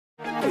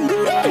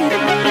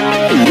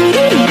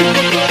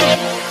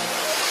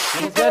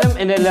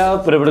എൻ്റെ എല്ലാ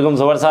പ്രിയപ്പെട്ടവർക്കും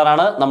സുവർ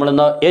സാറാണ്.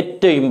 നമ്മളിന്ന്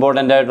ഏറ്റവും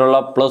ഇമ്പോർട്ടൻ്റ് ആയിട്ടുള്ള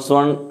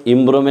 +1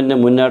 ഇമ്പ്രൂവ്മെൻറ്റിന്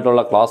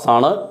മുന്നായിട്ടുള്ള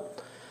ക്ലാസ്സാണ്.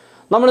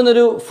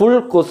 നമ്മളിന്നൊരു ഫുൾ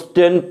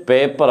ക്വസ്റ്റ്യൻ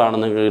പേപ്പറാണ്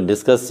നിങ്ങൾക്ക്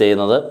ഡിസ്കസ്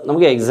ചെയ്യുന്നത്.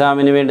 നമുക്ക്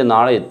എക്സാമിന് വേണ്ടി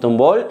നാളെ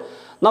എത്തുമ്പോൾ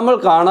നമ്മൾ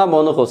കാണാൻ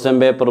പോകുന്ന ക്വസ്റ്റ്യൻ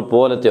പേപ്പർ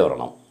പോലത്തെ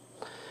ഒരെണ്ണം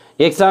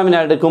എക്സാമിന്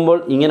എടുക്കുമ്പോൾ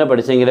ഇങ്ങനെ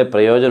പഠിച്ചെങ്കിലേ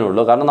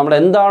പ്രയോജനമുള്ളൂ. കാരണം നമ്മൾ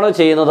എന്താണോ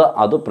ചെയ്യുന്നത്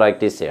അത്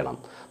പ്രാക്ടീസ് ചെയ്യണം.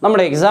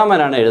 നമ്മുടെ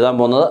എക്സാമിനാണ് എഴുതാൻ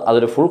പോകുന്നത്,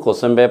 അതൊരു ഫുൾ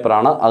ക്വസ്റ്റ്യൻ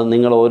പേപ്പറാണ്. അത്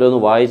നിങ്ങൾ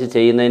ഓരോന്ന് വായിച്ച്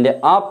ചെയ്യുന്നതിൻ്റെ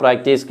ആ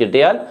പ്രാക്ടീസ്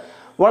കിട്ടിയാൽ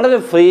വളരെ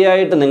ഫ്രീ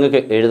ആയിട്ട് നിങ്ങൾക്ക്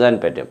എഴുതാൻ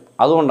പറ്റും.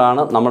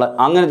 അതുകൊണ്ടാണ് നമ്മൾ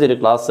അങ്ങനത്തെ ഒരു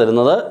ക്ലാസ്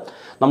തരുന്നത്.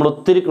 നമ്മൾ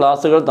ഒത്തിരി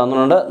ക്ലാസ്സുകൾ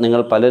തന്നിട്ടുണ്ട്,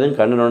 നിങ്ങൾ പലരും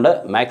കണ്ടിട്ടുണ്ട്.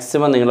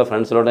 മാക്സിമം നിങ്ങളുടെ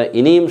ഫ്രണ്ട്സിലോട്ട്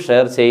ഇനിയും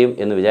ഷെയർ ചെയ്യും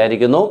എന്ന്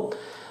വിചാരിക്കുന്നു.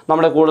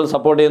 നമ്മളെ കൂടുതൽ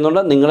സപ്പോർട്ട്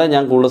ചെയ്യുന്നുണ്ട്, നിങ്ങളെ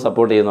ഞാൻ കൂടുതൽ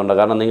സപ്പോർട്ട് ചെയ്യുന്നുണ്ട്.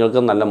 കാരണം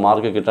നിങ്ങൾക്ക് നല്ല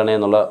മാർക്ക് കിട്ടണേ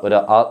എന്നുള്ള ഒരു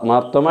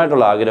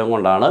ആത്മാർത്ഥമായിട്ടുള്ള ആഗ്രഹം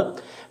കൊണ്ടാണ്,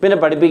 പിന്നെ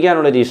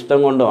പഠിപ്പിക്കാനുള്ളൊരു ഇഷ്ടം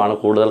കൊണ്ടുമാണ്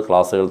കൂടുതൽ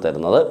ക്ലാസ്സുകൾ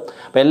തരുന്നത്.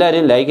 അപ്പോൾ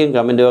എല്ലാവരും ലൈക്കും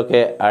കമൻറ്റും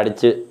ഒക്കെ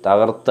അടിച്ച്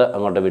തകർത്ത്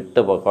അങ്ങോട്ട്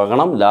വിട്ട്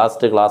പോകണം.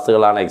 ലാസ്റ്റ്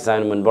ക്ലാസ്സുകളാണ്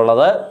എക്സാമിന്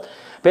മുൻപുള്ളത്.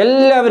 അപ്പോൾ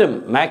എല്ലാവരും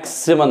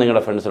മാക്സിമം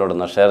നിങ്ങളുടെ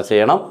ഫ്രണ്ട്സിലോട്ടൊന്ന് ഷെയർ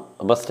ചെയ്യണം.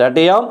 അപ്പോൾ സ്റ്റാർട്ട്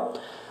ചെയ്യാം.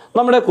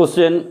 നമ്മുടെ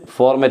ക്വസ്റ്റ്യൻ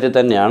ഫോർമാറ്റിൽ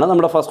തന്നെയാണ്.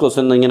 നമ്മുടെ ഫസ്റ്റ്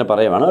ക്വസ്റ്റ്യൻ ഇങ്ങനെ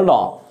പറയുവാണ് കേട്ടോ.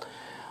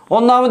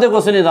 ഒന്നാമത്തെ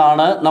ക്വസ്റ്റ്യൻ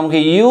ഇതാണ്. നമുക്ക്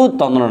യു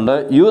തന്നിട്ടുണ്ട്.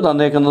 യു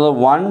തന്നേക്കുന്നത്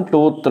 1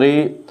 2 3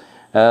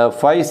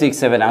 5 6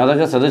 7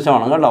 അതൊക്കെ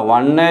ശ്രദ്ധിച്ചോണം കേട്ടോ.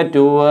 1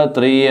 2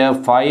 3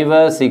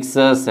 5 6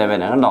 7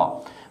 കേട്ടോ.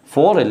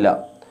 4 ഇല്ല.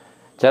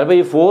 ചിലപ്പോൾ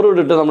ഈ 4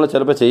 ഇട്ടിട്ട് നമ്മൾ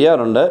ചിലപ്പോൾ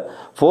ചെയ്യാറുണ്ട്.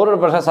 4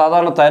 പക്ഷേ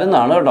സാധാരണ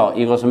തരുന്നതാണ് കേട്ടോ.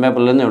 ഈ ക്വസ്റ്റ്യൻ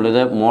പേപ്പറിൽ തന്നെ ഉള്ളൂ.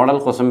 ഇത് മോഡൽ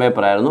ക്വസ്റ്റ്യൻ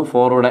പേപ്പർ ആയിരുന്നു.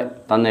 4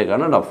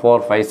 തന്നേക്കാണ് കേട്ടോ.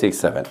 4 5 6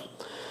 7.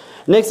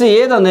 നെക്സ്റ്റ്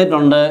എ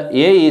തന്നിട്ടുണ്ട്.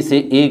 A is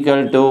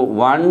equal to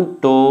 1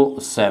 2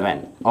 7.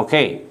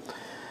 Okay.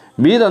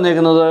 B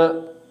തന്നേക്കുന്നത്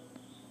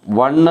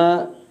 1.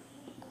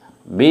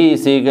 B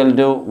is equal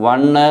to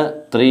 1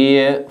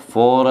 3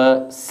 4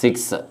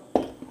 6.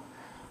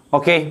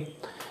 Okay.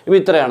 ഇപ്പോൾ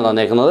ഇത്രയാണ്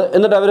തന്നേക്കുന്നത്.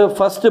 എന്നിട്ട് അവർ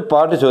ഫസ്റ്റ്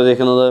പാർട്ട്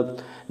ചോദിക്കുന്നത്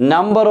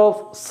number of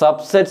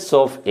subsets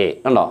of A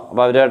ഉണ്ടോ.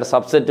 അപ്പോൾ അവരുമായിട്ട്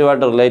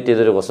സബ്സെറ്റുമായിട്ട് റിലേറ്റ്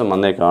ചെയ്തൊരു ക്വസ്റ്റ്യൻ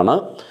വന്നേക്കാണ്.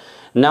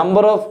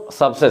 നമ്പർ ഓഫ്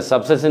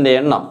സബ്സെറ്റ്സിൻ്റെ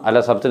എണ്ണം അല്ല,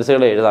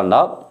 സബ്സെറ്റ്സുകൾ എഴുതണ്ട.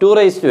 2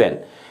 raised to n,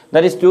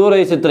 that is 2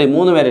 raised to 3.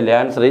 3 പേരില്ലേ.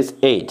 Answer is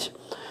 8.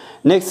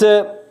 Next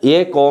A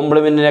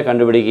കോംപ്ലിമെൻറ്റിനെ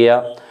കണ്ടുപിടിക്കുക,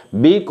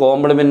 ബി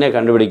കോംപ്ലിമെൻറ്റിനെ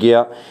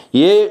കണ്ടുപിടിക്കുക,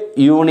 എ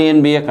യൂണിയൻ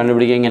ബിയെ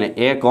കണ്ടുപിടിക്കുക. ഇങ്ങനെ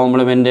A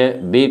compliment,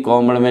 B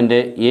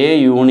compliment, A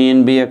union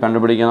ബിയെ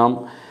കണ്ടുപിടിക്കണം.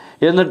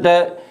 എന്നിട്ട്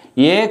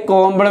എ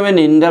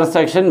കോംപ്ലിമെൻറ്റ്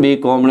ഇൻ്റർസെക്ഷൻ ബി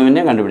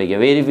കോംപ്ലിമെൻറ്റിനെ കണ്ടുപിടിക്കുക.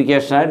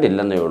 വേരിഫിക്കേഷൻ ആയിട്ട്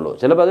ഇല്ലെന്നേ ഉള്ളൂ.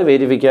 ചിലപ്പോൾ അത്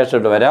വേരിഫിക്കേഷൻ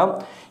ആയിട്ട് വരാം.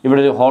 ഇവിടെ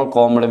ഒരു ഹോൾ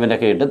കോംപ്ലിമെൻ്റ്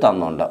ഒക്കെ ഇട്ട്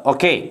തന്നുണ്ട്.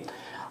 ഓക്കെ.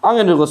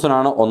 അങ്ങനെ ഒരു ക്വസ്റ്റ്യൻ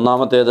ആണ്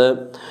ഒന്നാമത്തേത്.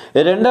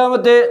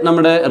 രണ്ടാമത്തെ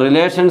നമ്മുടെ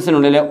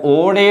റിലേഷൻസിനുള്ളിലെ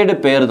ഓർഡേർഡ്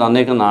പേര്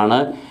തന്നേക്കുന്നതാണ്.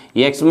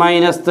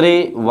 x-3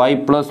 y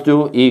 + 2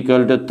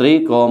 equal to 3,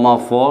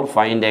 4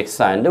 find X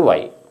and Y.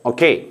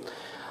 Okay.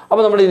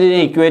 അപ്പോൾ നമ്മൾ ഇതിനെ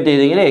ഇക്വേറ്റ്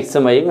ചെയ്തെങ്കിൽ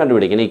എക്സും വൈയും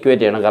കണ്ടുപിടിക്കണം.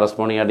 ഇക്വേറ്റ് ചെയ്യണം.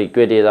 കറസ്പോണ്ടിങ് ആയിട്ട്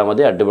ഇക്വേറ്റ് ചെയ്താൽ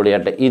മതി.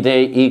 അടിപൊളിയായിട്ട് ഇത്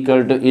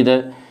ഈക്വൽ ടു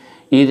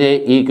ഇത്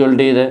ഈക്വൽ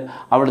ടു ഇത്.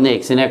 അവിടുന്ന്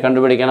എക്സിനെ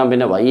കണ്ടുപിടിക്കണം,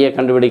 പിന്നെ വൈയെ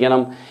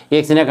കണ്ടുപിടിക്കണം.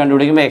 എക്സിനെ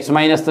കണ്ടുപിടിക്കുമ്പോൾ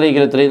x-3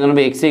 = 3 എന്ന്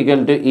പറയുമ്പോൾ എക്സ്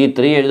ഈക്വൽ ടു ഈ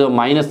 3 എഴുതും.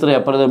 -3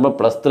 അപ്പുറത്ത് വരുമ്പോൾ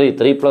 +3,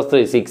 3 +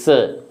 3 6.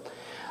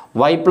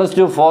 y +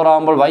 2 4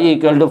 ആകുമ്പോൾ y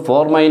ഈക്വൽ ടു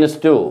 4 -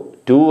 2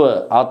 2.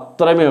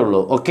 അത്രമേ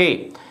ഉള്ളൂ. ഓക്കെ.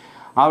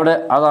 അവിടെ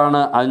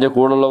അതാണ് അതിൻ്റെ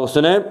കൂടെയുള്ള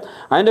ക്വസ്റ്റ്യന്.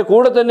 അതിൻ്റെ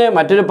കൂടെ തന്നെ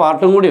മറ്റൊരു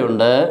പാർട്ടും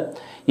കൂടിയുണ്ട്.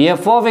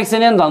 എഫ് ഓഫ്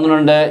എക്സിനെയും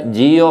തന്നിട്ടുണ്ട്,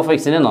 ജി ഓഫ്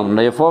എക്സിനെയും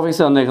തന്നിട്ടുണ്ട്. എഫ് ഓഫ്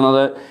എക്സ്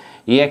തന്നിരിക്കുന്നത്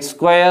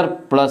x²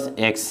 +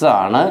 x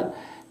ആണ്.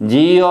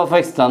 ജി ഓഫ്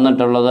എക്സ്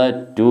തന്നിട്ടുള്ളത്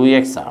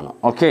 2x ആണ്.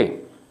 ഓക്കെ.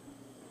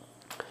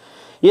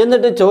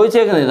 എന്നിട്ട്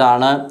ചോദിച്ചേക്കുന്നത്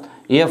ഇതാണ്,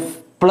 എഫ്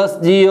പ്ലസ്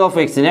ജി ഓഫ്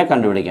എക്സിനെ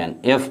കണ്ടുപിടിക്കാൻ.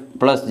 F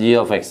plus G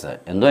of X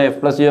എന്തോ. F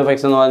plus G of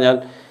X എന്ന് പറഞ്ഞാൽ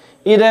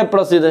ഇത്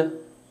പ്ലസ് ഇത്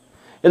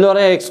എന്ന്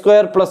പറയാം. x²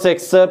 + x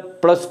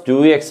 +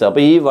 2x.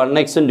 അപ്പോൾ ഈ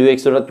 1x-ഉം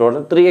 2x-ഉം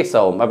ടോട്ടൽ 3x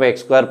ആവും. അപ്പോൾ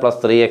x² +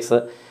 3x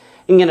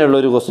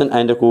ഇങ്ങനെയുള്ളൊരു ക്വസ്റ്റ്യൻ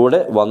അതിൻ്റെ കൂടെ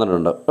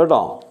വന്നിട്ടുണ്ട്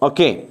കേട്ടോ.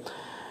 ഓക്കെ.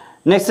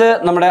 നെക്സ്റ്റ്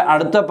നമ്മുടെ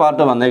അടുത്ത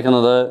പാർട്ട്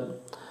വന്നേക്കുന്നത്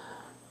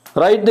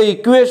write the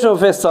equation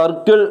of A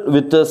circle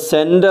with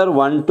centre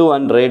 1 2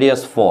 and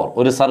radius 4.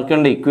 ഒരു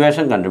സർക്കിളിൻ്റെ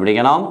ഇക്വേഷൻ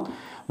കണ്ടുപിടിക്കണം.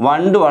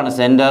 1 2 ആണ്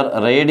സെൻറ്റർ,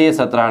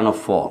 റേഡിയസ് എത്രയാണ്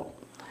 4.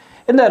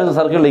 എന്തായിരുന്നു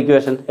സർക്കിളിൻ്റെ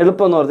ഇക്വേഷൻ?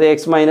 എളുപ്പം എന്ന് പറഞ്ഞാൽ x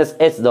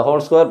 - h the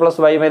whole square +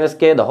 y -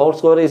 k the whole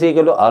square is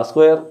equal to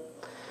r².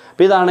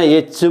 അപ്പോൾ ഇതാണ്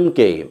എച്ചും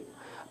കെയും.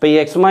 അപ്പോൾ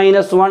x -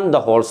 1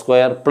 the whole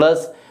square +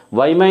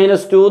 y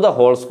 - 2 the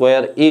whole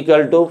square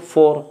equal to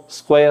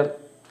 4².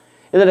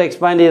 എന്നിട്ട്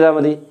എക്സ്പാൻഡ് ചെയ്താൽ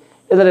മതി.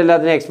 എന്നിട്ട്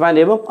എല്ലാത്തിനും എക്സ്പാൻഡ്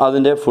ചെയ്യുമ്പം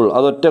അതിൻ്റെ ഫുൾ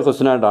അതൊറ്റ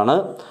ക്വസ്റ്റ്യനായിട്ടാണ്.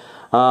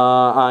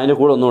 അതിൻ്റെ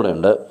കൂടെ ഒന്നുകൂടെ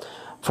ഉണ്ട്.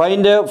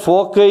 Find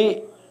foci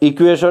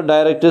equation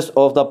directrix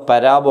of the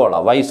parabola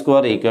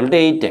y² equal to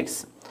 8x.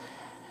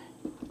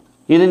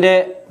 ഇതിൻ്റെ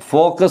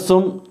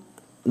ഫോക്കസും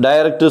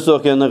ഡയറക്ട്രിക്സും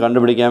ഒക്കെ ഒന്ന്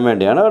കണ്ടുപിടിക്കാൻ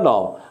വേണ്ടിയാണ് കേട്ടോ.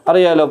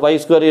 അറിയാമല്ലോ,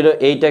 y²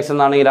 8x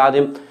എന്നാണെങ്കിൽ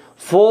ആദ്യം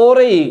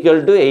 4a ഈക്വൽ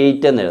ടു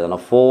 8 എന്ന് എഴുതണം.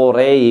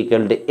 4a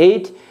equal to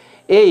 8,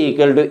 a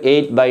equal to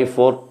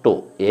 8/4 2.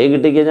 a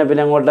കിട്ടിക്കഴിഞ്ഞാൽ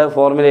പിന്നെ അങ്ങോട്ട്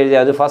ഫോർമുല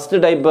എഴുതിയാൽ അത് ഫസ്റ്റ്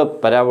ടൈപ്പ്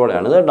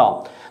പരാബോളയാണ് കേട്ടോ.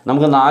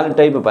 നമുക്ക് 4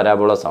 ടൈപ്പ്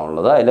പരാബോളസ്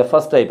ആണുള്ളത്. അതിൽ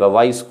ഫസ്റ്റ് ടൈപ്പ്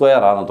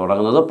y² ആണ്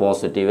തുടങ്ങുന്നത്.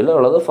 പോസിറ്റീവിൽ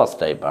ഉള്ളത് ഫസ്റ്റ്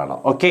ടൈപ്പാണ്.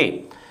 ഓക്കെ.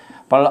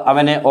 അപ്പോൾ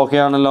അവനെ ഓക്കെ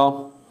ആണല്ലോ.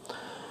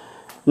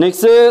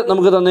 നെക്സ്റ്റ്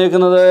നമുക്ക്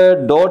തന്നേക്കുന്നത്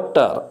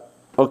ഡോട്ടർ.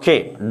 ഓക്കെ.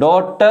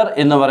 ഡോട്ടർ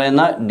എന്ന്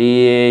പറയുന്ന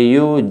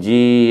DAUGHTER.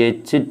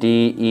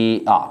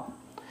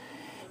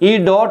 ഈ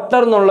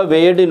ഡോട്ടർ എന്നുള്ള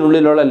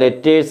വേർഡിനുള്ളിലുള്ള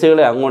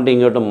ലെറ്റേഴ്സുകളെ അങ്ങോട്ടും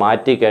ഇങ്ങോട്ടും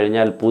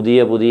മാറ്റിക്കഴിഞ്ഞാൽ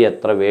പുതിയ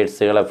എത്ര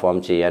വേർഡ്സുകളെ ഫോം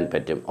ചെയ്യാൻ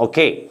പറ്റും.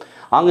 ഓക്കെ,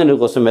 അങ്ങനെ ഒരു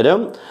ക്വസ്റ്റ്യൻ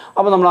വരും.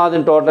 അപ്പോൾ നമ്മൾ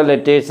ആദ്യം ടോട്ടൽ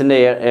ലെറ്റേഴ്സിൻ്റെ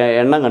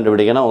എണ്ണം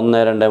കണ്ടുപിടിക്കണം. 1,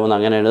 2, 3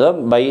 അങ്ങനെ എഴുതാം.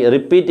 ബൈ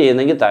റിപ്പീറ്റ്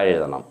ചെയ്യുന്നെങ്കിൽ താഴെ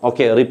എഴുതണം.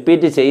 ഓക്കെ,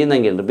 റിപ്പീറ്റ്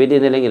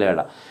ചെയ്യുന്നില്ലെങ്കിൽ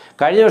വേണ്ട.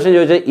 കഴിഞ്ഞ വർഷം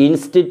ചോദിച്ചാൽ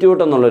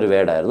ഇൻസ്റ്റിറ്റ്യൂട്ട് എന്നുള്ളൊരു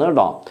വേർഡായിരുന്നു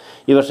കേട്ടോ.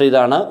 ഈ വർഷം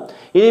ഇതാണ്.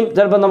 ഇനി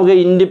ചിലപ്പോൾ നമുക്ക്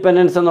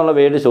ഇൻഡിപെൻഡൻസ് എന്നുള്ള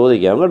വേർഡ്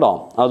ചോദിക്കാം കേട്ടോ,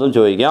 അതും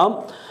ചോദിക്കാം.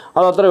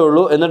 അതത്രേ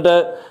ഉള്ളൂ. എന്നിട്ട്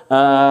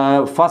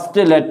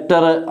ഫസ്റ്റ്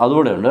ലെറ്റർ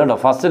അതുകൂടെ ഉണ്ട് കേട്ടോ.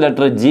 ഫസ്റ്റ്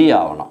ലെറ്റർ ജി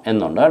ആവണം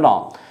എന്നുണ്ട് കേട്ടോ.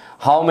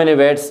 How many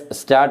words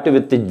start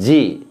with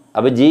G?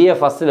 അപ്പോൾ ജിയെ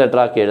ഫസ്റ്റ് ലെറ്റർ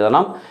ആക്കി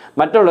എഴുതണം,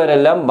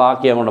 മറ്റുള്ളവരെല്ലാം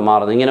ബാക്കി അങ്ങോട്ട്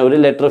മാറുന്നു. ഇങ്ങനെ ഒരു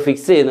ലെറ്റർ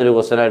ഫിക്സ് ചെയ്യുന്നൊരു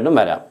ക്വസ്റ്റ്യനായിട്ടും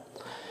വരാം.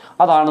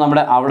 അതാണ്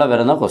നമ്മുടെ അവിടെ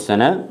വരുന്ന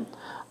ക്വസ്റ്റ്യന്.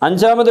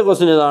 5ാമത്തെ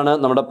ക്വസ്റ്റ്യൻ ഇതാണ്,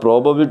 നമ്മുടെ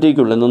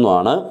പ്രോബബിലിറ്റിക്കുള്ളിൽ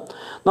നിന്നുമാണ്.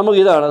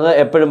 നമുക്കിതാണത്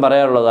എപ്പോഴും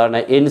പറയാനുള്ളതാണ്.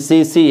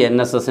 NCC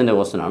NSSൻ്റെ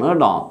ക്വസ്റ്റ്യനാണ്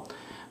കേട്ടോ.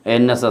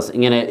 NSS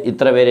ഇങ്ങനെ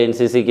ഇത്ര പേര്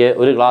NCCക്ക്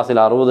ഒരു ക്ലാസ്സിൽ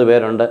 60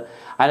 പേരുണ്ട്,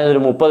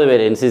 അതിനൊരു 30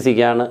 പേര്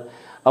NCCക്കാണ്,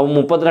 അപ്പോൾ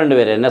 32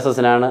 പേര്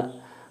NSSനാണ്,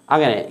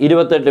 അങ്ങനെ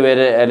 28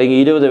 പേര് അല്ലെങ്കിൽ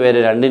 20 പേര്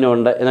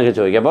രണ്ടിനുമുണ്ട് എന്നൊക്കെ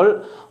ചോദിക്കും. അപ്പോൾ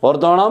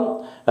ഓർത്തോണം,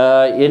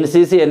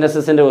 NCC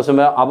NSSൻ്റെ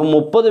ക്വസ്റ്റ്യൻ. അപ്പം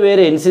 30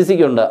 പേര്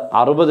NCCക്കുണ്ട്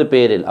 60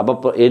 പേരിൽ.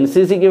 അപ്പോൾ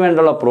NCCക്ക്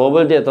വേണ്ടിയുള്ള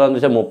പ്രോബിലിറ്റി എത്രയാണെന്ന്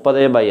വെച്ചാൽ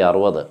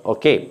 30/60.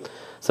 ഓക്കെ,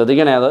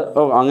 ശ്രദ്ധിക്കണേ അത്.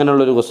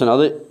 അങ്ങനെയുള്ളൊരു ക്വസ്റ്റ്യൻ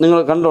അത് നിങ്ങൾ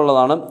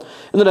കണ്ടുള്ളതാണ്.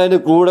 എന്നിട്ട് അതിൻ്റെ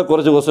കൂടെ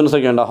കുറച്ച് ക്വസ്റ്റ്യൻസ്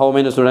ഒക്കെ ഉണ്ട്. How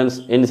many students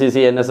NCC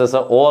NSS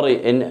or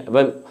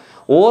ഇപ്പം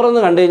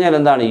ഓറെന്ന് കണ്ടു കഴിഞ്ഞാൽ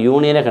എന്താണ്?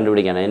 യൂണിയനെ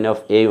കണ്ടുപിടിക്കാനാണ്, N of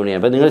A യൂണിയൻ.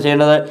 അപ്പോൾ നിങ്ങൾ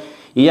ചെയ്യേണ്ടത്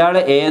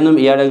ഇയാളെ A എന്നും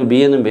ഇയാളെ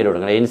B എന്നും പേര്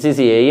കൊടുക്കണം. NCC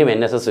Aയും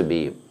NSS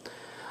Bയും.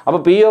 അപ്പോൾ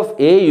P of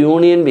A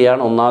union B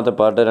ആണ് ഒന്നാമത്തെ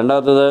പാർട്ട്.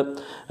 രണ്ടാമത്തത്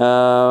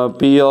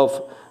P of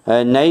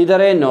neither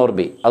A nor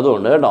B,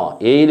 അതുകൊണ്ട് കേട്ടോ.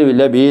 എയിലും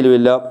ഇല്ല ബിയിലും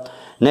ഇല്ല.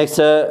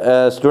 Next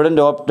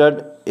student opted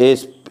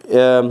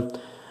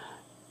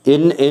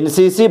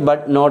NCC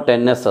but not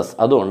NSS,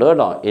 അതുകൊണ്ട്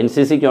കേട്ടോ.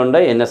 NCCക്ക് ഉണ്ട്,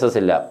 NSS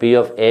ഇല്ല. P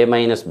of A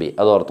minus B,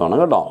 അത് ഓർത്തോണം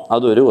കേട്ടോ.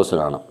 അതും ഒരു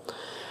ക്വസ്റ്റ്യനാണ്.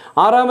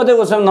 6ാമത്തെ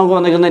ക്വസ്റ്റ്യൻ നമുക്ക്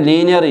വന്നിരിക്കുന്നത്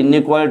ലീനിയർ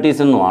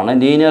ഇൻഇക്വാലിറ്റീസ് എന്നുമാണ്.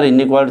 ലീനിയർ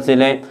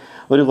ഇൻഇക്വാലിറ്റീസിലെ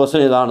ഒരു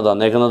ക്വസ്റ്റ്യൻ ഇതാണ്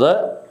തന്നേക്കുന്നത്.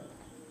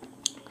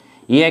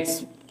 x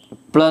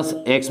 +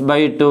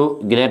 x/2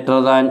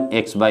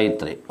 >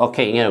 x/3.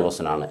 ഓക്കെ, ഇങ്ങനെ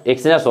ക്വസ്റ്റ്യനാണ്.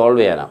 എക്സിനെ സോൾവ്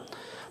ചെയ്യാനാണ്.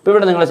 അപ്പോൾ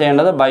ഇവിടെ നിങ്ങൾ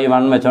ചെയ്യേണ്ടത് ബൈ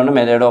 1 വെച്ചുകൊണ്ട്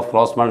മെത്തേഡ് ഓഫ്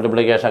ക്രോസ്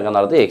മൾട്ടിപ്ലിക്കേഷൻ ഒക്കെ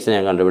നടത്തി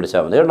എക്സിനെ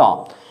കണ്ടുപിടിച്ചാൽ മതി കേട്ടോ.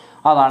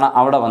 അതാണ്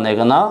അവിടെ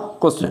വന്നേക്കുന്ന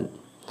ക്വസ്റ്റ്യൻ.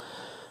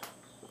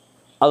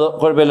 അത്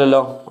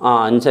കുഴപ്പമില്ലല്ലോ.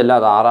 5 അല്ല,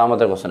 അത്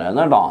 6ാമത്തെ ക്വസ്റ്റ്യൻ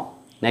ആയിരുന്നു കേട്ടോ.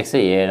 നെക്സ്റ്റ്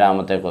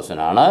 7ാമത്തെ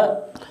ക്വസ്റ്റ്യനാണ്.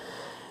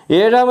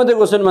 7ാമത്തെ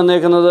ക്വസ്റ്റ്യൻ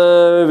വന്നേക്കുന്നത്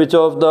വിച്ച്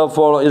ഓഫ് ദ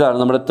ഫോളോ, ഇതാണ്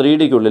നമ്മുടെ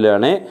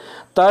 3Dക്കുള്ളിലാണ്.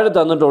 താഴെ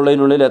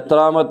തന്നിട്ടുള്ളതിനുള്ളിൽ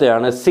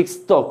എത്രാമത്തെയാണ്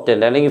 6th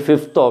octant അല്ലെങ്കിൽ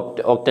 5th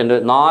octant?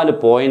 4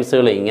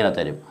 പോയിൻറ്റ്സുകൾ ഇങ്ങനെ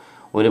തരും.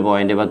 ഒരു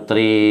പോയിൻ്റ്, ഇപ്പോൾ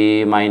 3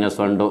 - 1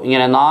 2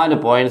 ഇങ്ങനെ 4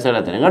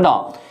 പോയിൻറ്റ്സുകളെ തരും കേട്ടോ.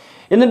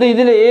 എന്നിട്ട്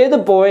ഇതിൽ ഏത്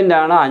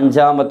പോയിൻ്റാണ്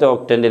 5ാമത്തെ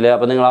ഒക്ടൻറ്റിൽ?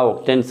 അപ്പോൾ നിങ്ങൾ ആ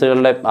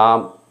ഒക്ടൻസുകളുടെ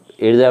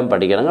എഴുതാൻ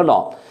പഠിക്കണം കേട്ടോ.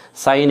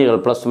 സൈനുകൾ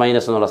പ്ലസ്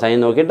മൈനസ് എന്നുള്ള സൈൻ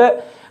നോക്കിയിട്ട്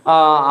ആ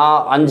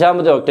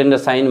 5ാമത്തെ ഒക്ടൻ്റെ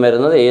സൈൻ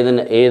വരുന്നത്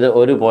ഏത്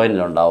ഒരു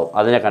പോയിന്റിലുണ്ടാവും,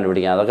 അതിനെ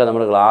കണ്ടുപിടിക്കാം. അതൊക്കെ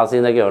നമ്മൾ ക്ലാസ്സിൽ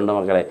നിന്നൊക്കെ ഉണ്ട്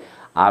മക്കളെ.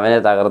 അവനെ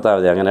തകർത്താൽ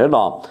മതി അങ്ങനെ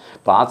കേട്ടോ.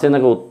 ക്ലാസ്സിൽ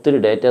നിന്നൊക്കെ ഒത്തിരി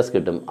ഡേറ്റാസ്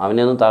കിട്ടും.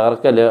 അവനെയൊന്നും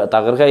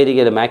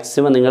തകർക്കാതിരിക്കല്ലേ.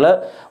 മാക്സിമം നിങ്ങൾ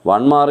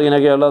 1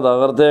 മാർക്കിനൊക്കെയുള്ള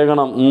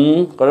തകർത്തേക്കണം.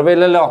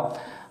 കുഴപ്പമില്ലല്ലോ,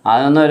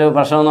 അതൊന്നും ഒരു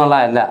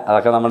പ്രശ്നമൊന്നുമുള്ളതല്ല.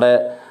 അതൊക്കെ നമ്മുടെ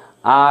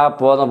ആ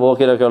പോകുന്ന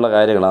പോക്കിലൊക്കെയുള്ള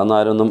കാര്യങ്ങളാണ്. അതൊന്നും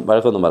ആരൊന്നും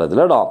വഴക്കൊന്നും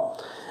പറയത്തില്ല കേട്ടോ.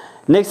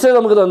 നെക്സ്റ്റ്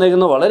നമുക്ക്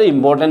തന്നിരിക്കുന്നത് വളരെ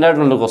ഇമ്പോർട്ടൻ്റ്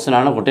ആയിട്ടുള്ളൊരു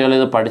ക്വസ്റ്റ്യനാണ്. കുട്ടികൾ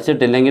ഇത്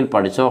പഠിച്ചിട്ടില്ലെങ്കിൽ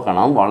പഠിച്ചു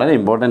നോക്കണം, വളരെ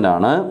ഇമ്പോർട്ടൻ്റ്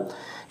ആണ്.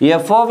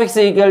 f of x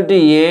equal to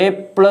a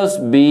plus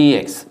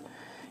bx,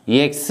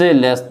 x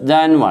less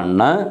than 1,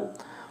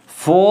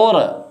 for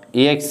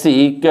x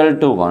equal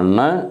to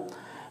 1,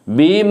 b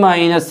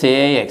minus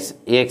ax,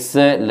 x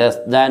less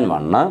than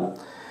 1.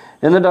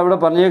 എന്നിട്ട് അവിടെ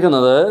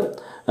പറഞ്ഞേക്കുന്നത്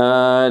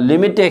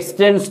limit x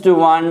tends to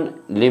 1,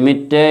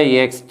 limit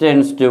x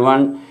tends to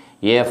 1,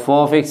 f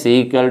of x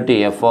equal to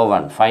f of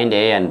 1, find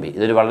a and b.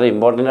 ഇതൊരു വളരെ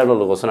important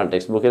ആയിട്ടുള്ള ക്വസ്റ്റ്യനാണ്,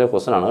 text ബുക്കിലെ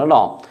ക്വസ്റ്റ്യനാണ്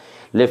കേട്ടോ.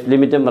 ലെഫ്റ്റ്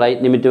ലിമിറ്റും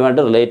റൈറ്റ്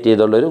ലിമിറ്റുമായിട്ട് റിലേറ്റ്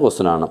ചെയ്തുള്ളൊരു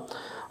ക്വസ്റ്റ്യനാണ്.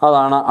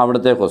 അതാണ്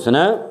അവിടുത്തെ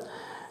ക്വസ്റ്റ്യന്.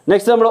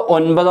 നെക്സ്റ്റ് നമ്മൾ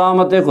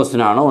 9ാമത്തെ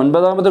ക്വസ്റ്റ്യനാണ്.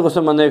 9ാമത്തെ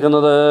ക്വസ്റ്റ്യൻ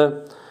വന്നേക്കുന്നത്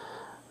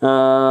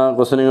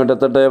ക്വസ്റ്റ്യൻ ഇങ്ങോട്ട്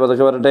എത്തട്ടെ,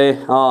 പതുക്കെ വരട്ടെ.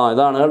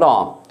 ഇതാണ് കേട്ടോ.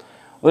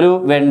 ഒരു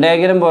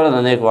വെണ്ടേഗരം പോലെ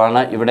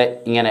തന്നേക്കുവാണ് ഇവിടെ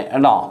ഇങ്ങനെ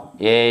കേട്ടോ.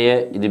 A,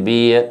 ഇത് B,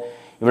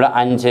 ഇവിടെ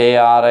 5,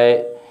 6,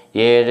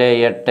 7,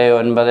 8,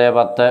 9,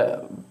 10,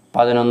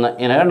 11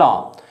 ഇങ്ങനെ കേട്ടോ.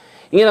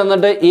 ഇങ്ങനെ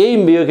വന്നിട്ട്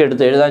എയും ബിയും ഒക്കെ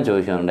എടുത്ത് എഴുതാൻ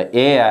ചോദിക്കുന്നുണ്ട്.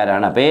 എ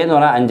ആരാണ്? അപ്പോൾ എ എന്ന്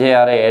പറഞ്ഞാൽ 5,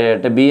 6, 7,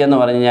 8, ബി എന്ന്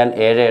പറഞ്ഞു കഴിഞ്ഞാൽ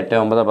 7, 8,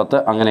 9, 10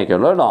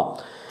 അങ്ങനെയൊക്കെയുള്ളൂ കേട്ടോ.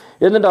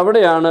 എന്നിട്ട്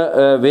അവിടെയാണ്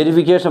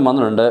വെരിഫിക്കേഷൻ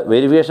വന്നിട്ടുണ്ട്.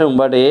 വെരിഫിക്കേഷൻ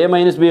മുമ്പായിട്ട് A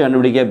 - B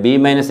കണ്ടുപിടിക്കുക, B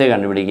 - A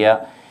കണ്ടുപിടിക്കുക,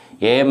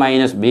 A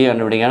 - B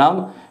കണ്ടുപിടിക്കണം,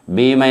 B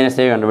 -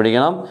 A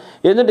കണ്ടുപിടിക്കണം.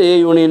 എന്നിട്ട് A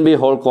union B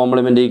whole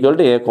compliment equal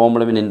to A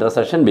compliment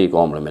intersection B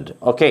compliment.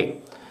 Okay,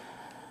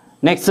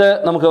 next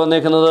നമുക്ക്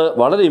വന്നേക്കുന്നത്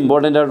വളരെ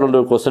ഇമ്പോർട്ടൻ്റ്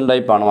ആയിട്ടുള്ളൊരു ക്വസ്റ്റ്യൻ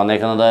ടൈപ്പാണ്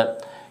വന്നേക്കുന്നത്.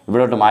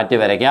 ഇവിടോട്ട് മാറ്റി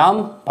വരയ്ക്കാം.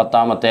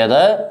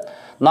 10ാമത്തേത്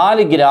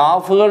 4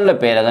 ഗ്രാഫുകളുടെ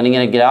പേര്. അതാണ്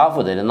ഇങ്ങനെ ഗ്രാഫ്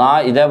തരും.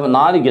 ഇതേ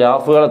 4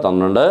 ഗ്രാഫുകളെ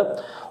തന്നിട്ടുണ്ട്.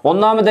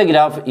 1ാമത്തെ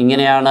ഗ്രാഫ്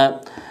ഇങ്ങനെയാണ്,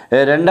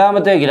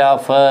 2ാമത്തെ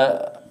ഗ്രാഫ്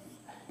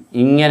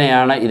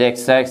ഇങ്ങനെയാണ്. ഇത് x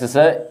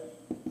ആക്സിസ്,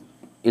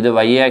 ഇത്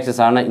y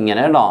ആക്സിസ് ആണ്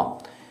ഇങ്ങനെ കേട്ടോ.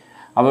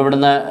 അപ്പോൾ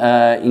ഇവിടുന്ന്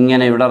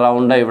ഇങ്ങനെ ഇവിടെ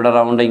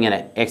റൗണ്ട് ഇങ്ങനെ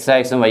x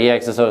ആക്സിസും y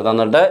ആക്സിസും ഒക്കെ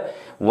തന്നിട്ട്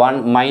 1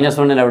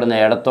 -1 അവിടുന്ന്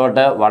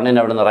ഇടത്തോട്ട് 1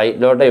 അവിടുന്ന്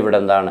റൈറ്റിലോട്ട് ഇവിടെ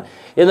എന്താണ്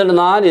എന്നിട്ട്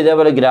 4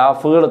 ഇതേപോലെ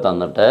ഗ്രാഫുകൾ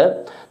തന്നിട്ട്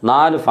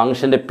 4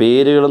 ഫംഗ്ഷൻ്റെ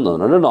പേരുകളും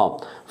തന്നിട്ടുണ്ട് കേട്ടോ.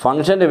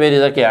 ഫംഗ്ഷൻ്റെ പേര്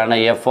ഇതൊക്കെയാണ്.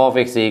 F of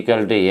X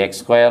equal to X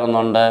square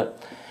എന്നുണ്ട്,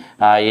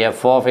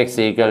 F of X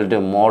equal to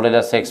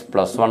modulus X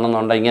plus 1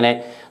 എന്നുണ്ട്. ഇങ്ങനെ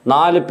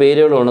 4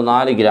 പേരുകളുണ്ട്,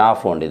 4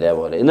 ഗ്രാഫുണ്ട്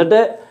ഇതേപോലെ.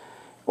 എന്നിട്ട്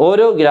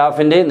ഓരോ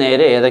ഗ്രാഫിൻ്റെയും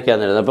നേരെ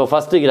ഏതൊക്കെയാണെന്ന് എഴുതുന്നത്. ഇപ്പോൾ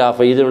ഫസ്റ്റ്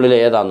ഗ്രാഫ് ഇതിനുള്ളിൽ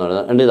ഏതാണെന്ന്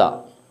എഴുതുന്നത് ഇതാ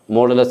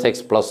മോഡുലസ്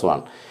എക്സ് പ്ലസ്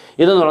 1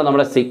 ഇതെന്ന് പറഞ്ഞാൽ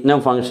നമ്മുടെ സിഗ്നം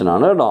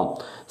ഫംഗ്ഷനാണ് കേട്ടോ.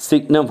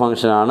 സിഗ്നം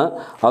ഫംഗ്ഷനാണ്,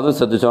 അത്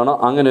ശ്രദ്ധിച്ചോണം.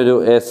 അങ്ങനെ ഒരു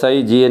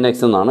SIGNX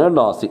എന്നാണ്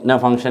കേട്ടോ. സിഗ്നം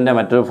ഫംഗ്ഷൻ്റെ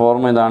മറ്റൊരു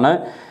ഫോർം ഇതാണ്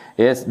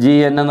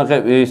SGN എന്നൊക്കെ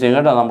യൂസ് ചെയ്യും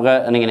കേട്ടോ. നമുക്ക്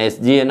ഇങ്ങനെ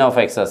SGN ഓഫ്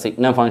എക്സ്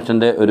സിഗ്നം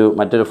ഫംഗ്ഷൻ്റെ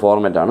മറ്റൊരു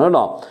ഫോർമാറ്റാണ്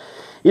കേട്ടോ.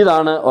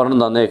 ഇതാണ് ഒരെണ്ണം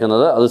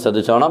തന്നേക്കുന്നത്, അത്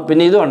ശ്രദ്ധിച്ചോണം.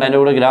 പിന്നെ ഇതുകൊണ്ട് എൻ്റെ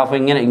കൂടെ ഗ്രാഫ്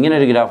ഇങ്ങനെ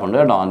ഒരു ഗ്രാഫ് ഉണ്ട്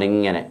കേട്ടോ.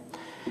 അതിങ്ങനെ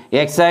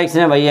എക്സ്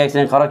ആക്സിനെ വൈ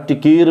ആക്സിനെ കറക്റ്റ്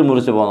കീറി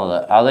മുറിച്ച് പോകുന്നത്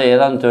അത്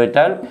ഏതാണെന്ന്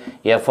ചോദിച്ചാൽ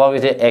എഫ് ഓഫ്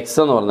എക്സ്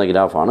എന്ന് പറയുന്ന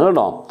ഗ്രാഫാണ്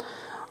കേട്ടോ.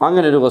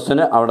 അങ്ങനെ ഒരു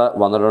ക്വസ്റ്റ്യന് അവിടെ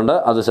വന്നിട്ടുണ്ട്,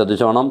 അത്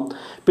ശ്രദ്ധിച്ചോണം.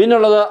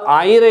 പിന്നുള്ളത്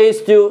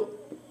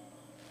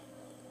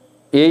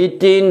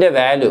I⁻18ൻ്റെ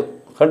വാല്യൂ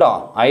കേട്ടോ.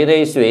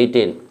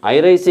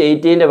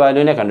 I⁻18ൻ്റെ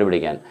വാല്യൂവിനെ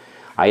കണ്ടുപിടിക്കാൻ.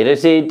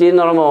 I⁻18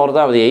 എന്ന് പറയുമ്പോൾ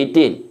ഓർത്താൽ മതി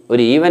 18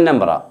 ഒരു ഈവൻ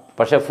നമ്പറാണ്.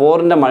 പക്ഷേ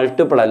 4ൻ്റെ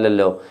മൾട്ടിപ്പിൾ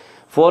അല്ലല്ലോ.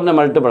 4ൻ്റെ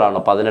മൾട്ടിപ്പിൾ ആണോ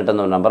 18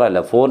 എന്ന നമ്പർ അല്ല.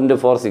 4 ×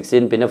 4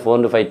 16 പിന്നെ 4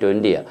 × 5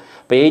 20 ആണ്.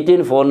 അപ്പോൾ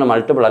 18 4ൻ്റെ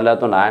മൾട്ടിപ്പിൾ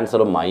അല്ലാത്തതുകൊണ്ട് ആൻസർ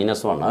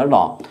 -1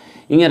 കേട്ടോ.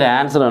 ഇങ്ങനെ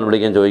ആൻസർ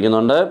കണ്ടുപിടിക്കാൻ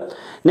ചോദിക്കുന്നുണ്ട്.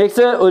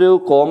 നെക്സ്റ്റ് ഒരു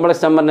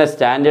കോംപ്ലക്സ് നമ്പറിൻ്റെ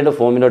സ്റ്റാൻഡേർഡ്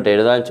ഫോമിലോട്ട്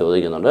എഴുതാൻ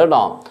ചോദിക്കുന്നുണ്ട്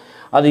കേട്ടോ.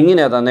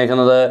 അതിങ്ങനെയാണ്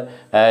തന്നേക്കുന്നത്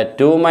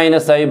 2 -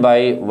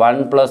 i/1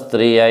 +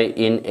 3i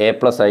in a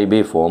 + ib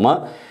form.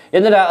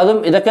 എന്നിട്ട്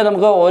ഇതൊക്കെ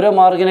നമുക്ക് ഓരോ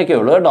മാർക്കിനൊക്കെ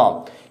ഉള്ളൂ കേട്ടോ.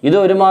 ഇത്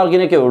ഒരു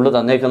മാർക്കിനൊക്കെ ഉള്ളൂ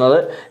തന്നേക്കുന്നത്.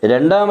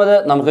 രണ്ടാമത്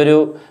നമുക്കൊരു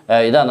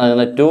ഇതാണ്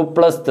തന്നത് 2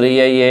 +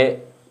 3i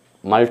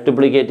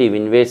മൾട്ടിപ്ലിക്കേറ്റീവ്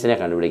ഇൻവേഴ്സിനെ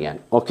കണ്ടുപിടിക്കാൻ.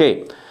 ഓക്കെ,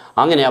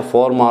 അങ്ങനെ ആ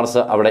 4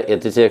 മാർക്സ് അവിടെ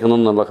എത്തിച്ചേക്കുന്നു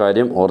എന്നുള്ള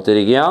കാര്യം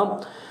ഓർത്തിരിക്കുക.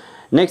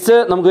 നെക്സ്റ്റ്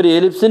നമുക്കൊരു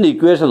എലിപ്സിൻ്റെ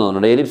ഇക്വേഷൻ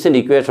തോന്നുന്നുണ്ട്. എലിപ്സിൻ്റെ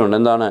ഇക്വേഷൻ ഉണ്ട്.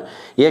 എന്താണ്?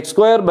 x²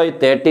 /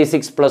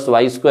 36 + y²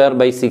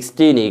 /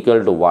 16 =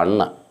 1.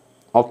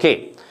 ഓക്കെ,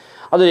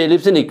 അതൊരു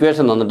എലിപ്സിൻ്റെ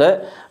ഇക്വേഷൻ തന്നിട്ട്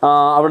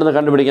അവിടുന്ന്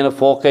കണ്ടുപിടിക്കണം.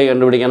 ഫോക്കൈ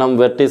കണ്ടുപിടിക്കണം,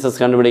 വെർട്ടീസസ്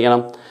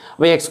കണ്ടുപിടിക്കണം.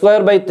 അപ്പോൾ x²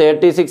 /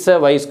 36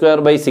 y²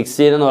 /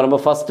 16 എന്ന്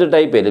പറയുമ്പോൾ ഫസ്റ്റ്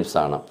ടൈപ്പ് എലിപ്സ്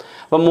ആണ്.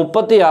 അപ്പം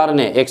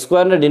 36നെ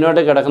x²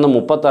 ഡിനോട്ട് കിടക്കുന്ന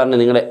 36നെ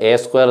നിങ്ങൾ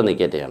a²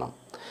 നിക്കേറ്റ് ചെയ്യണം.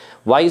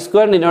 y²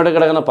 ഡിനോട്ട്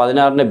കിടക്കുന്ന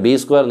 16നെ b²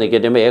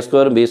 നിക്കേറ്റ് ചെയ്യുമ്പോൾ a²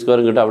 b²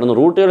 കിട്ടും. അവിടുന്ന്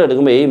റൂട്ടുകൾ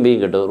എടുക്കുമ്പോൾ എയും ബിയും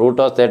കിട്ടും.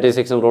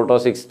 √36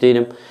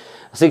 √16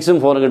 6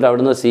 4 കിട്ടും.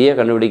 അവിടുന്ന് സിയെ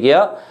കണ്ടുപിടിക്കുക,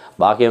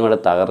 ബാക്കി അങ്ങോട്ട്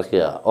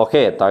തകർക്കുക.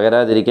 ഓക്കെ,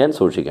 തകരാതിരിക്കാൻ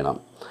സൂക്ഷിക്കണം.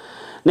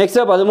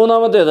 നെക്സ്റ്റ്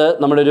 13ാമത്തേത്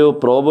നമ്മുടെ ഒരു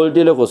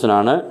പ്രോബബിലിറ്റിയിലെ ക്വസ്റ്റൻ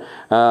ആണ്.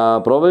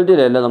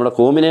 പ്രോബബിലിറ്റിയിലല്ല, നമ്മുടെ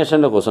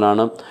കോമ്പിനേഷൻ്റെ ക്വസ്റ്റൻ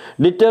ആണ്.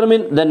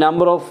 Determine the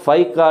number of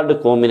 5 card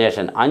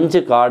combination. 5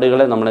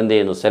 കാർഡുകളെ നമ്മൾ എന്ത്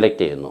ചെയ്യുന്നു?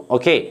 സെലക്ട് ചെയ്യുന്നു.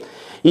 ഓക്കെ,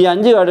 ഈ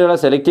 5 കാർഡുകളെ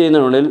സെലക്ട്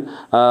ചെയ്യുന്നതിനുള്ളിൽ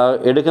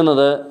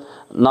എടുക്കുന്നത്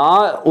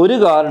ഒരു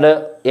കാർഡ്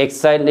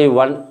എക്സാക്ട്ലി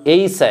 1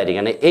 എയ്സ്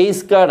ആയിരിക്കണം.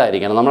 എയ്സ് കാർഡ്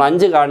ആയിരിക്കണം. നമ്മൾ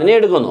 5 കാർഡിനെ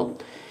എടുക്കുന്നു.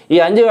 ഈ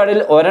 5 കാർഡിൽ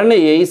ഒരെണ്ണം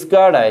എയ്സ്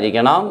കാർഡ്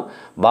ആയിരിക്കണം,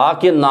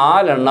 ബാക്കി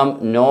 4 എണ്ണം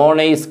നോൺ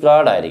എയ്സ്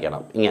കാർഡ്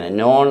ആയിരിക്കണം. ഇങ്ങനെ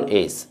നോൺ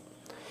എയ്സ്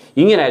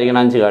ഇങ്ങനെ ആയിരിക്കണം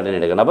 5 കാർഡിനെ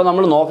എടുക്കണം. അപ്പോൾ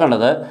നമ്മൾ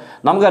നോക്കേണ്ടത്,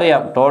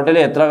 നമുക്കറിയാം ടോട്ടലി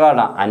എത്ര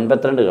കാർഡാണ്?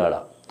 52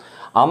 കാർഡാണ്.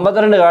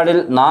 52 കാർഡിൽ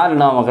 4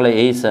 എണ്ണം മക്കളെ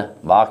എയ്സ്,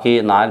 ബാക്കി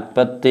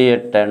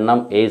 48 എണ്ണം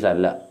എയ്സ്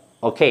അല്ല.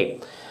 ഓക്കെ,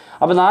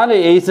 അപ്പോൾ 4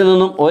 എയ്സിൽ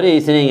നിന്നും ഒരു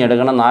എയ്സിനെ ഇങ്ങനെ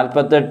എടുക്കണം.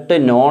 48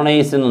 നോൺ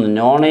എയ്സിൽ നിന്നും,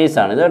 നോൺ എയ്സ്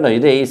ആണ് ഇത് കേട്ടോ.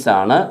 ഇത് എയ്സ്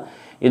ആണ്,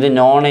 ഇത്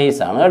നോൺ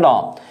എയ്സ് ആണ് കേട്ടോ.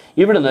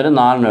 ഇവിടെ നിന്ന് ഒരു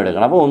 4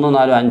 എടുക്കണം. അപ്പോൾ 1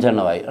 4 5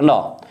 എണ്ണമായി കേട്ടോ.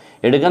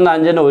 എടുക്കുന്ന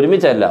 5 എണ്ണം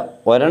ഒരുമിച്ചല്ല,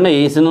 ഒരെണ്ണം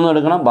എയ്സിൽ നിന്നും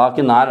എടുക്കണം,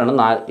 ബാക്കി 4 എണ്ണം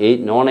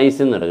നോൺ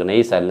എയ്സിൽ നിന്ന് എടുക്കണം,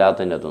 എയ്സ്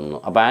അല്ലാത്തതിൻ്റെ അകത്തുനിന്ന്.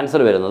 അപ്പോൾ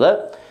ആൻസർ വരുന്നത്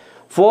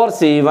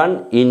 4c1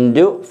 ×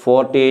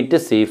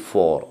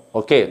 48c4.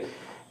 ഓക്കെ,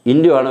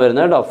 ഇൻറ്റു ആണ്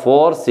വരുന്നത് കേട്ടോ.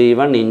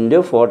 4c1 ×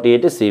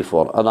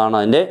 48c4 അതാണ്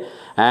അതിൻ്റെ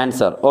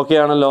ആൻസർ. ഓക്കെ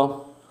ആണല്ലോ.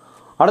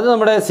 അടുത്ത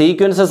നമ്മുടെ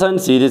സീക്വൻസസ്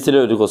ആൻഡ് സീരീസിലെ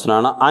ഒരു ക്വസ്റ്റൻ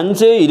ആണ്.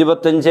 5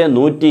 25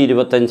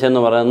 125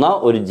 എന്ന് പറയുന്ന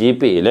ഒരു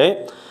GPയിലെ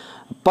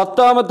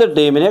 10ാമത്തെ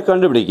ടേമിനെ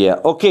കണ്ടുപിടിക്കുക.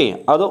 ഓക്കെ,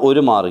 അത്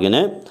 1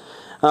 മാർക്കിന്.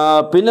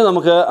 പിന്നെ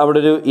നമുക്ക് അവിടെ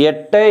ഒരു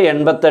 8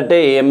 88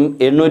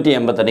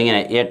 888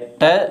 ഇങ്ങനെ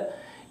 8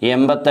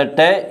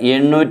 88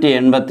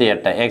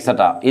 888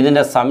 എക്സെട്ര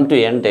ഇതിൻ്റെ സം ടു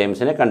n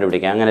ടേംസിനെ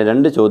കണ്ടുപിടിക്കുക. അങ്ങനെ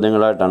 2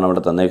 ചോദ്യങ്ങളായിട്ടാണ്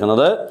അവിടെ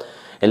തന്നേക്കുന്നത്.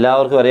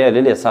 എല്ലാവർക്കും അറിയാം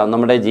അല്ലേ?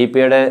 നമ്മുടെ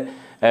GPയുടെ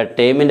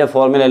ടേമിൻ്റെ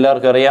ഫോർമുല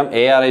എല്ലാവർക്കും അറിയാം.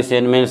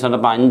 AR/n - ഉണ്ട്.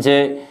 അപ്പോൾ 5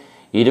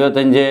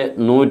 25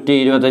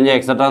 125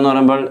 എക്സെട്ര എന്ന്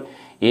പറയുമ്പോൾ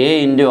A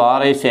 ×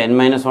 R/n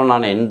 - 1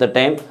 ആണ് nth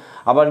ടൈം.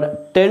 അപ്പോൾ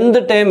 10th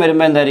ടൈം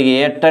വരുമ്പോൾ എന്തായിരിക്കും?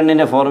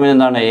 A10ൻ്റെ ഫോർമുല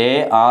എന്താണ്?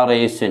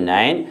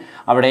 AR/9.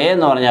 അവിടെ A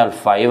എന്ന് പറഞ്ഞാൽ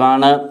 5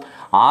 ആണ്,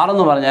 R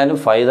എന്ന് പറഞ്ഞാലും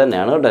 5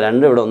 തന്നെയാണ് കേട്ടോ.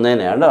 രണ്ടും ഇവിടെ ഒന്ന്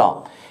തന്നെയാണ് കേട്ടോ.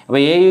 അപ്പോൾ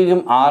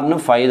Aയ്ക്കും Rനും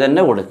 5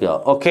 തന്നെ കൊടുക്കുക.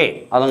 ഓക്കെ,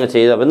 അതങ്ങ്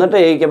ചെയ്താൽ എന്നിട്ട്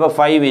Aയ്ക്ക് അപ്പോൾ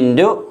 5 ×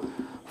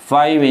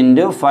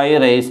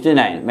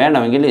 5/5⁹9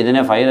 വേണമെങ്കിൽ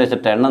ഇതിനെ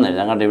 5/10 എന്ന്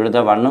എഴുതാം കേട്ടോ.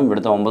 ഇവിടുത്തെ 1ഉം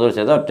ഇവിടുത്തെ 9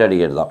 ചെയ്താൽ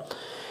ഒറ്റയടിക്ക് എഴുതാം.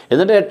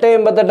 എന്നിട്ട് 8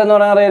 88 എന്ന്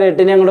പറയാൻ അറിയാം.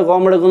 8നെ അങ്ങോട്ട്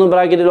കോമൺ എടുക്കുന്നു.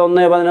 ബ്രാക്കറ്റിൽ 1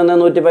 11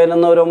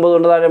 111 ഒരു 9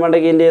 കൊണ്ട് താഴെ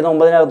മണ്ടയ്ക്ക് ഇൻറ്റ് ചെയ്ത്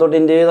 9-നകത്തോട്ട്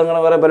ഇൻറ്റ് ചെയ്ത് അങ്ങനെ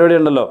വേറെ പരിപാടി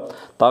ഉണ്ടല്ലോ.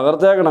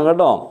 തകർത്തേക്കണം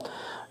കേട്ടോ.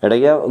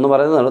 ഇടയ്ക്ക് ഒന്ന്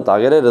പറയുന്നതാണ്,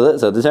 തകരരുത്,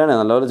 ശ്രദ്ധിച്ചാണേ,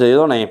 നല്ലപോലെ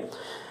ചെയ്തോണേ.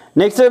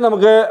 നെക്സ്റ്റ്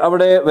നമുക്ക്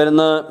അവിടെ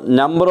വരുന്ന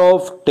number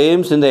of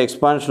terms in the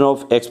expansion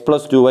of x +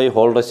 2y ²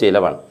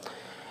 11.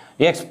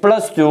 x +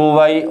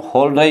 2y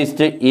 ²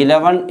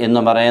 11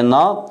 എന്ന് പറയുന്ന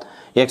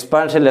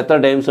എക്സ്പാൻഷനിൽ എത്ര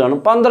ടൈംസ് കാണും?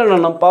 12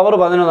 എണ്ണം. പവർ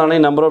 11 ഈ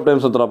നമ്പർ ഓഫ്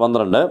ടൈംസ് എത്ര?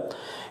 12.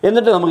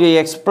 എന്നിട്ട് നമുക്ക് ഈ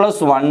x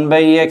 +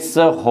 1/x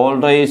whole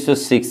raise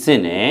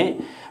 6നെ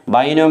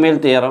binomial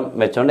theorem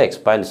വെച്ചുകൊണ്ട്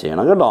എക്സ്പാൻഡ്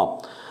ചെയ്യണം കേട്ടോ.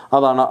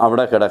 അതാണ്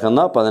അവിടെ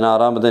കിടക്കുന്ന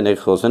 16ാമത്തെ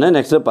നെക്സ്റ്റ് ക്വസ്റ്റ്യൻ.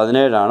 നെക്സ്റ്റ്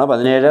 17 ആണ്.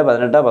 17,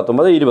 18,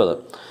 19, 20.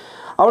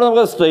 അവിടെ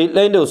നമുക്ക് സ്ട്രെയിറ്റ്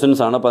ലൈൻ്റെ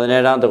ക്വസ്റ്റ്യൻസ് ആണ്.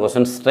 17ാമത്തെ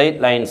ക്വസ്റ്റ്യൻ സ്ട്രെയിറ്റ്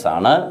ലൈൻസ്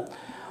ആണ്.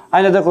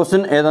 അതിനകത്തെ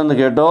ക്വസ്റ്റ്യൻ ഏതാണെന്ന്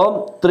കേട്ടോ.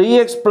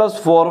 3x +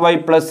 4y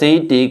 +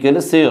 8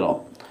 = 0.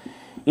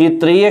 ഈ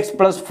 3x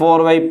 +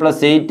 4y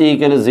 + 8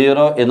 =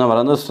 0 എന്ന്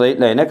പറയുന്നത്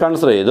സ്ട്രെയിറ്റ് ലൈനെ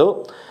കൺസിഡർ ചെയ്തു.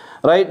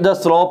 Write the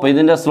slope.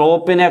 ഇതിൻ്റെ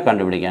സ്ലോപ്പിനെ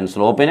കണ്ടുപിടിക്കാൻ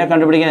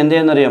എന്ത്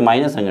ചെയ്യുന്നറിയാം?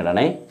 മൈനസ്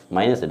ഇടണേ.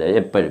 മൈനസ് ഇടുക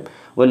എപ്പോഴും.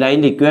 ഒരു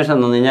ലൈൻ്റെ ഇക്വേഷൻ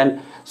എന്ന് കഴിഞ്ഞാൽ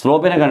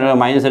സ്ലോപ്പിനെ കണ്ടുപിടിക്കാൻ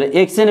മൈനസ് ഇടുക.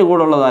 എക്സിന്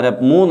കൂടെ ഉള്ളത്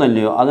 3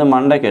 അല്ലയോ? അത്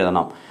മണ്ടയ്ക്ക്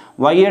എഴുതണം.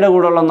 വൈയുടെ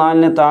കൂടെ ഉള്ള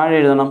 4ന് താഴെ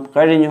എഴുതണം.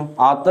 കഴിഞ്ഞു.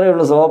 അത്രയേ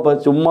ഉള്ളൂ സ്ലോപ്പ്.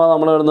 ചുമ്മാ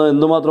നമ്മൾ എഴുതുന്നത്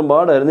എന്തുമാത്രം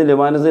പാടായിരുന്നില്ലേ?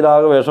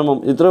 മനസ്സിലാകെ വിഷമം.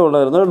 ഇത്രയേ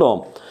ഉള്ളായിരുന്നു കേട്ടോ.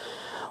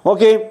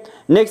 Okay,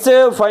 next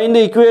find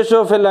the equation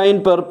of A line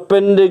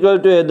perpendicular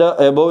to the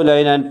above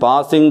line and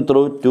passing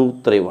through 2,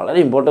 3. വളരെ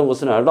ഇമ്പോർട്ടൻറ്റ്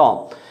ക്വസ്റ്റ്യൻ ആണ് കേട്ടോ.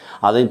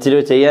 അത് ഇച്ചിരി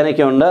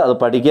ചെയ്യാനൊക്കെ ഉണ്ട്. അത്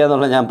പഠിക്കുക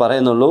എന്നുള്ളത് ഞാൻ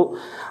പറയുന്നുള്ളൂ.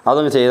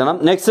 അതൊന്ന് ചെയ്യണം.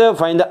 Next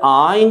find the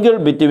angle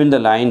between the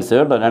lines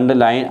കേട്ടോ. 2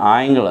 line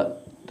angle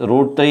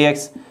 √3x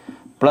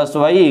 +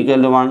 y =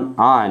 1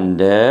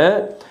 and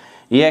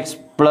x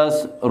 +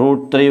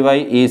 √3y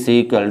 =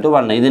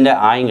 1. ഇതിൻ്റെ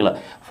ആംഗിൾ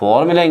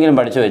ഫോർമുല എങ്കിലും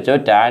പഠിച്ചു വെച്ചോ.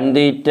 tan θ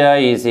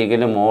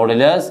 =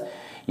 modulus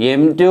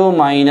m2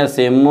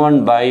 -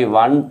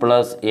 m1/1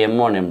 +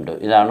 m1 m2.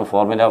 ഇതാണ്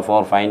formula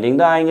for finding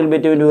the angle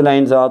between 2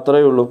 lines.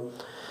 അത്രയേ ഉള്ളൂ.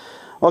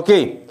 ഓക്കെ,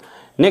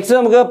 നെക്സ്റ്റ്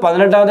നമുക്ക്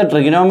 18ാമത്തെ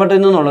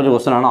ട്രിഗണോമെട്രിയിൽ നിന്നുള്ളൊരു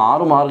ക്വസ്റ്റൻ ആണ്.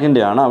 6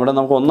 മാർക്കിൻ്റെ ആണ്. അവിടെ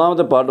നമുക്ക്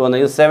ഒന്നാമത്തെ പാർട്ട്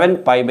വന്നിരിക്കുന്നത്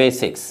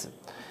 7π/6.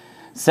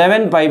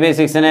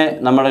 7π/6നെ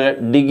നമ്മൾ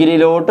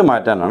ഡിഗ്രിയിലോട്ട്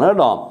മാറ്റാനാണ്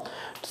കേട്ടോ.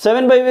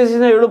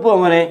 7π/6നെ എളുപ്പം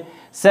അങ്ങനെ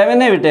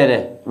 7നെ വിട്ടേരെ.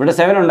 ഇവിടെ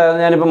 7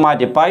 ഉണ്ടായിരുന്നു, ഞാനിപ്പോൾ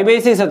മാറ്റി.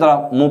 π/6 എത്ര?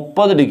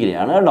 30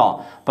 ഡിഗ്രിയാണ് കേട്ടോ.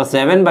 അപ്പോൾ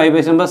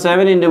 7π/6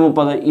 7 ×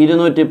 30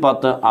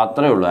 210.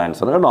 അത്രയേ ഉള്ളൂ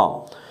ആൻസർ കേട്ടോ.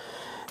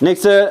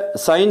 നെക്സ്റ്റ്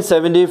sin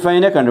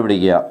 75നെ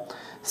കണ്ടുപിടിക്കുക.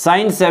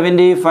 sin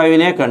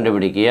 75നെ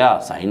കണ്ടുപിടിക്കുക.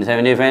 sin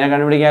 75നെ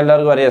കണ്ടുപിടിക്കാൻ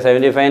എല്ലാവർക്കും അറിയാം.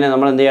 75നെ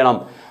നമ്മൾ എന്ത് ചെയ്യണം?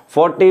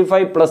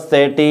 45 +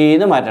 30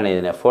 എന്ന് മാറ്റണം.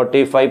 ഇതിനെ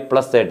 45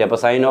 + 30. അപ്പോൾ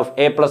sin of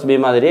a + b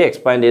മാതിരി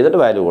എക്സ്പാൻഡ് ചെയ്തിട്ട്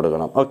വാല്യൂ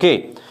കൊടുക്കണം. ഓക്കെ,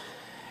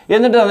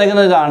 എന്നിട്ട്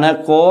തന്നിരിക്കുന്നത് ഇതാണ്.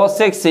 cos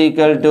x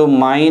 =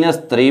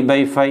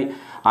 -3/5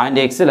 and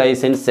x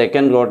lies in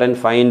second quadrant.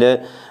 Find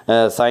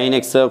sin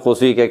x,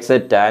 cosec x,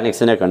 tan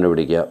xനെ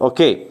കണ്ടുപിടിക്കുക.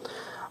 ഓക്കെ,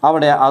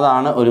 അവിടെ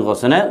അതാണ് ഒരു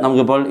ക്വസ്റ്റന്.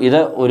 നമുക്കിപ്പോൾ ഇത്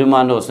 1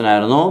 മാർക്കിൻ്റെ ക്വസ്റ്റൻ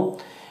ആയിരുന്നു.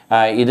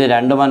 ഇത്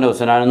 2 മാർക്കിൻ്റെ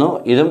ക്വസ്റ്റൻ ആയിരുന്നു.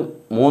 ഇതും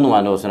 3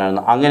 മാർക്കിൻ്റെ ക്വസ്റ്റൻ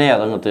ആയിരുന്നു. അങ്ങനെ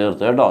അതങ്ങ്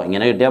തീർത്ത് കേട്ടോ.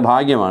 ഇങ്ങനെ കിട്ടിയ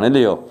ഭാഗ്യമാണ്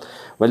ഇല്ലയോ?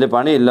 വലിയ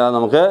പണിയില്ലാതെ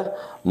നമുക്ക്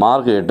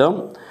മാർക്ക് കിട്ടും.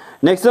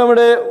 നെക്സ്റ്റ്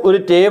നമ്മുടെ ഒരു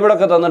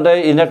ടേബിളൊക്കെ തന്നിട്ട്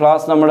ഇതിൻ്റെ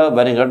ക്ലാസ് നമ്മൾ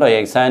വരും കേട്ടോ.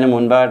 എക്സാമിന്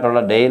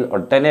മുൻപായിട്ടുള്ള ഡേയിൽ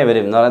ഒട്ടനെ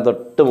വരും. എന്ന് പറയുന്നത്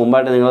തൊട്ട്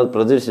മുമ്പായിട്ട് നിങ്ങൾ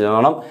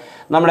പ്രതീക്ഷിച്ചോണം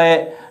നമ്മുടെ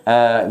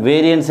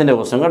വേരിയൻസിൻ്റെ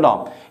ക്വസ്റ്റൻ കേട്ടോ.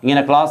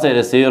 ഇങ്ങനെ ക്ലാസ്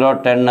വരും 0,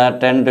 10,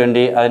 10,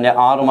 20. അതിൻ്റെ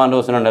 6 മാർക്കിൻ്റെ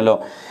ക്വസ്റ്റൻ ഉണ്ടല്ലോ.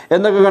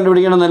 എന്തൊക്കെ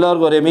കണ്ടുപിടിക്കണം എന്ന്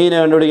എല്ലാവർക്കും അറിയാം. മീൻ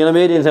കണ്ടുപിടിക്കണം,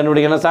 വേരിയൻസ്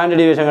കണ്ടുപിടിക്കണം,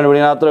 സ്റ്റാൻഡേർഡ് ഡീവിയേഷൻ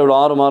കണ്ടുപിടിക്കണം. അത്രയേ ഉള്ളൂ.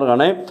 6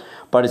 മാർക്കാണ്.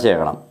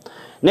 പഠിച്ചേക്കണം.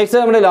 നെക്സ്റ്റ്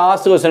നമ്മുടെ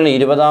ലാസ്റ്റ് ക്വസ്റ്റൻ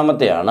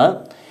 20ാമത്തെയാണ്.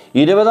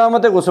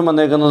 20ാമത്തെ ക്വസ്റ്റൻ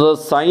വന്നേക്കുന്നത്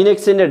sin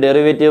xൻ്റെ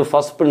ഡെറിവേറ്റീവ്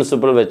ഫസ്റ്റ്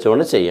പ്രിൻസിപ്പിൾ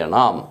വെച്ചുകൊണ്ട്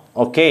ചെയ്യണം.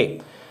 Okay,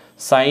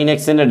 sin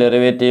xൻ്റെ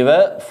derivative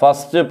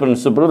first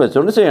principle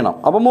വെച്ചുകൊണ്ട് ചെയ്യണം.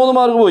 അപ്പോൾ 3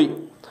 മാർക്ക് പോയി.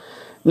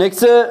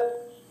 നെക്സ്റ്റ്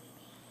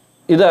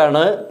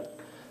ഇതാണ്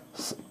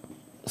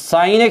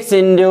sin x ×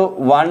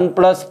 1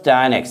 +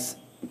 tan x.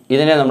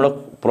 ഇതിനെ നമ്മൾ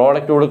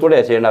പ്രോഡക്റ്റ്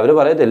കൊടുക്കുകയാണ് ചെയ്യേണ്ടത്. അവർ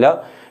പറയത്തില്ല,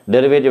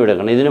 ഡെറിവേറ്റീവ്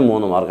എടുക്കണം. ഇതിന്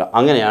 3 മാർക്ക്.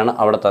 അങ്ങനെയാണ്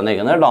അവിടെ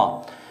തന്നേക്കുന്നത് കേട്ടോ.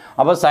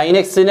 അപ്പോൾ sin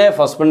xനെ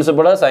first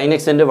principle, sin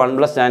x × 1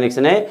 + tan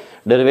xനെ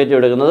derivative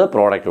എടുക്കുന്നത്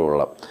പ്രോഡക്റ്റ്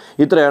ഉള്ള.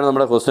 ഇത്രയാണ്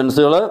നമ്മുടെ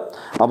ക്വസ്റ്റ്യൻസുകൾ.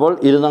 അപ്പോൾ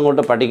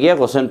ഇരുന്നങ്ങോട്ട് പഠിക്കുക.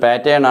 ക്വസ്റ്റ്യൻ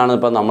പാറ്റേൺ ആണ്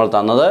ഇപ്പോൾ നമ്മൾ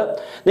തന്നത്.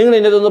 നിങ്ങൾ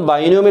ഇതിൻ്റെ ഒന്ന്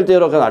ബൈനോമിയൽ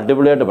തിയറി ഒക്കെ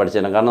അടിപൊളിയായിട്ട്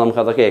പഠിച്ചിരണം. കാരണം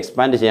നമുക്കതൊക്കെ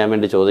എക്സ്പാൻഡ് ചെയ്യാൻ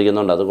വേണ്ടി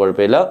ചോദിക്കുന്നുണ്ട്. അത്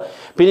കുഴപ്പമില്ല.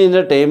 പിന്നെ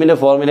ഇതിൻ്റെ ടേമിൻ്റെ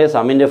ഫോർമുലയും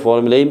സമ്മിൻ്റെ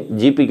ഫോർമുലയും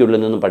GPക്കുള്ളിൽ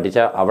നിന്നും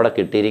പഠിച്ചാൽ അവിടെ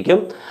കിട്ടിയിരിക്കും.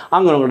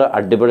 അങ്ങനെ കൂടെ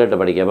അടിപൊളിയായിട്ട്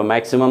പഠിക്കുക. അപ്പോൾ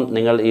മാക്സിമം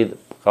നിങ്ങൾ ഈ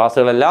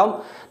ക്ലാസ്സുകളെല്ലാം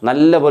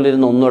നല്ലപോലെ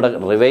ഇരുന്ന് ഒന്നുകൂടെ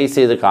റിവൈസ്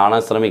ചെയ്ത്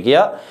കാണാൻ ശ്രമിക്കുക.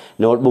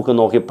 നോട്ട്ബുക്ക്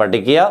നോക്കി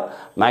പഠിക്കുക.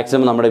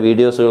 മാക്സിമം നമ്മുടെ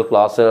വീഡിയോസുകൾ,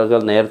 ക്ലാസ്സുകൾ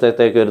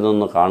നേരത്തേക്ക്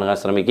വരുന്നൊന്ന് കാണുക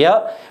ശ്രമിക്കുക.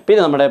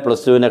 പിന്നെ നമ്മുടെ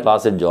 +2ൻ്റെ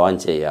ക്ലാസ്സിൽ ജോയിൻ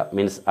ചെയ്യുക.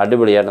 മീൻസ്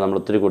അടിപൊളിയായിട്ട് നമ്മൾ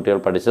ഒത്തിരി കുട്ടികൾ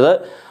പഠിച്ചത്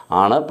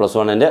ആണ്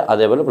 +1ൻ്റെ.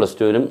 അതേപോലെ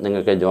 +2നും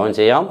നിങ്ങൾക്ക് ജോയിൻ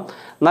ചെയ്യാം.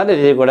 നല്ല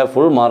രീതിയിൽ കൂടെ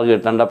ഫുൾ മാർക്ക്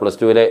കിട്ടേണ്ട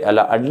 +2ലെ അല്ല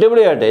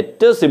അടിപൊളിയായിട്ട്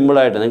ഏറ്റവും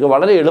സിമ്പിളായിട്ട് നിങ്ങൾക്ക്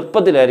വളരെ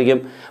എളുപ്പത്തിലായിരിക്കും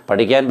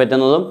പഠിക്കാൻ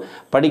പറ്റുന്നതും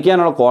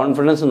പഠിക്കാനുള്ള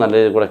കോൺഫിഡൻസും നല്ല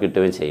രീതിയിൽ കൂടെ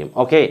കിട്ടുകയും ചെയ്യും.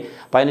 ഓക്കെ,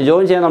 അപ്പോൾ അതിന്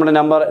ജോയിൻ ചെയ്യാൻ നമ്മുടെ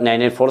നമ്പർ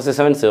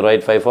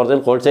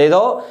 9846708540 കോൾ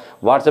ചെയ്തോ,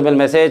 വാട്സപ്പിൽ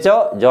മെസ്സേജ് അയച്ചോ,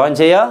 ജോയിൻ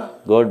ചെയ്യുക.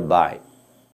 Good bye.